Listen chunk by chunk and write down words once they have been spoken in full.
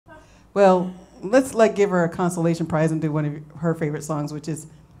Well, let's like give her a consolation prize and do one of her favorite songs, which is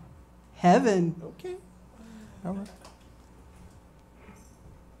Heaven. Okay. All right.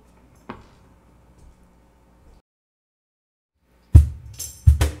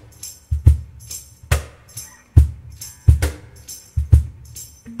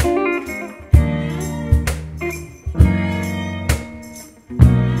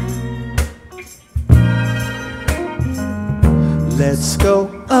 Let's go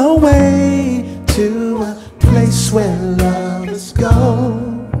away to a place where lovers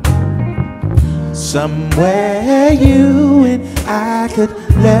go, somewhere you and I could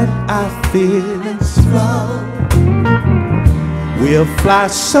let our feelings flow. We'll fly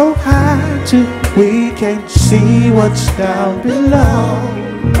so high till we can't see what's down below,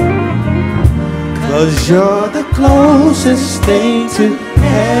 'cause you're the closest thing to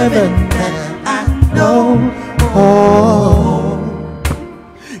heaven that I know. Oh,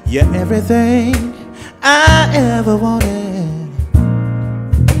 you're everything I ever wanted.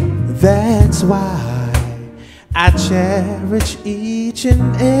 That's why I cherish each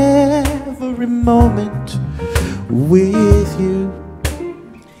and every moment with you.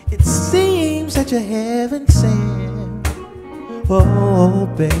 It seems that you're heaven sent, oh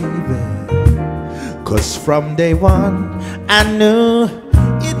baby, 'cause from day one I knew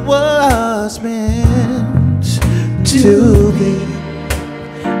it was meant to be.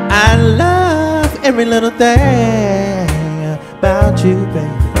 I love every little thing about you, baby.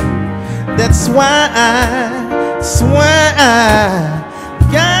 That's why I swear I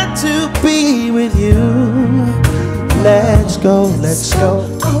got to be with you. Let's go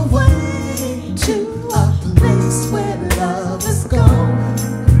away to a place where lovers go,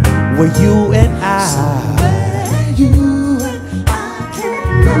 where you and I, where you and I can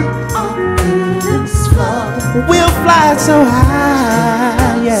let our feelings flow. we'll fly so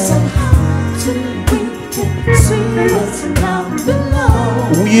high, yeah, so high till we can see what's down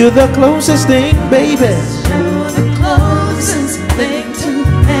below. You're the closest thing, baby. You're the closest thing to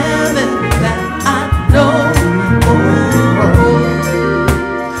heaven that I know.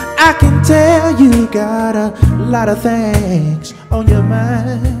 I can tell you got a lot of things on your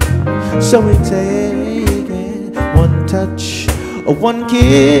mind, so we take it one touch or one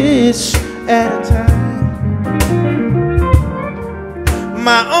kiss at a time.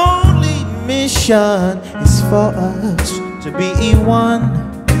 My only mission is for us to be one.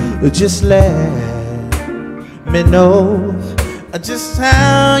 Just let me know just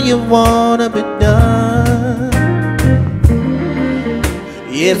how you wanna be done.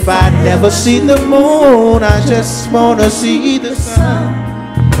 If I never see the moon, I just wanna see the sun.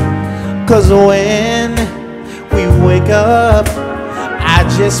 'Cause when we wake up, I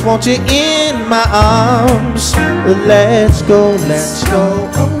just want you in my arms. Let's go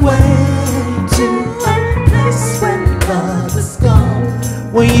away to a place where lovers go,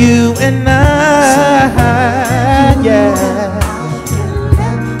 where you and I, yeah,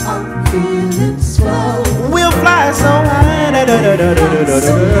 we'll fly so high.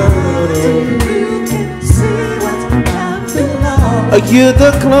 You're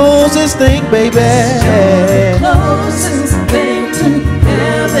the closest thing, baby. You're the closest thing to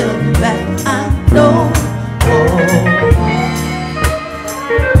heaven that I know.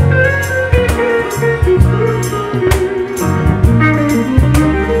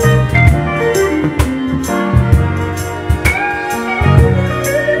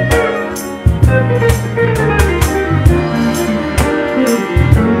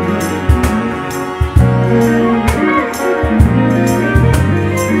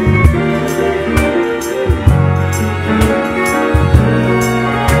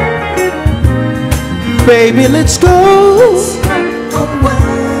 Baby, let's go away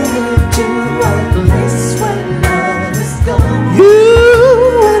to a place where lovers go. You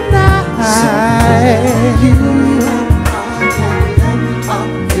and I, you and I can let our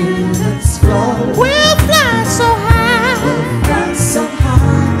feelings flow. we'll fly so high,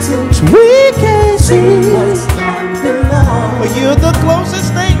 till we can see what's down below. You're the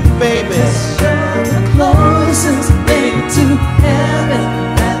closest thing, baby. You're the closest thing to heaven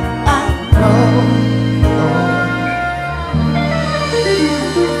that I know.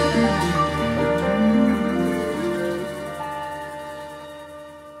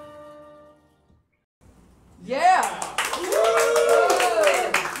 Yeah.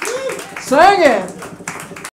 Sing it.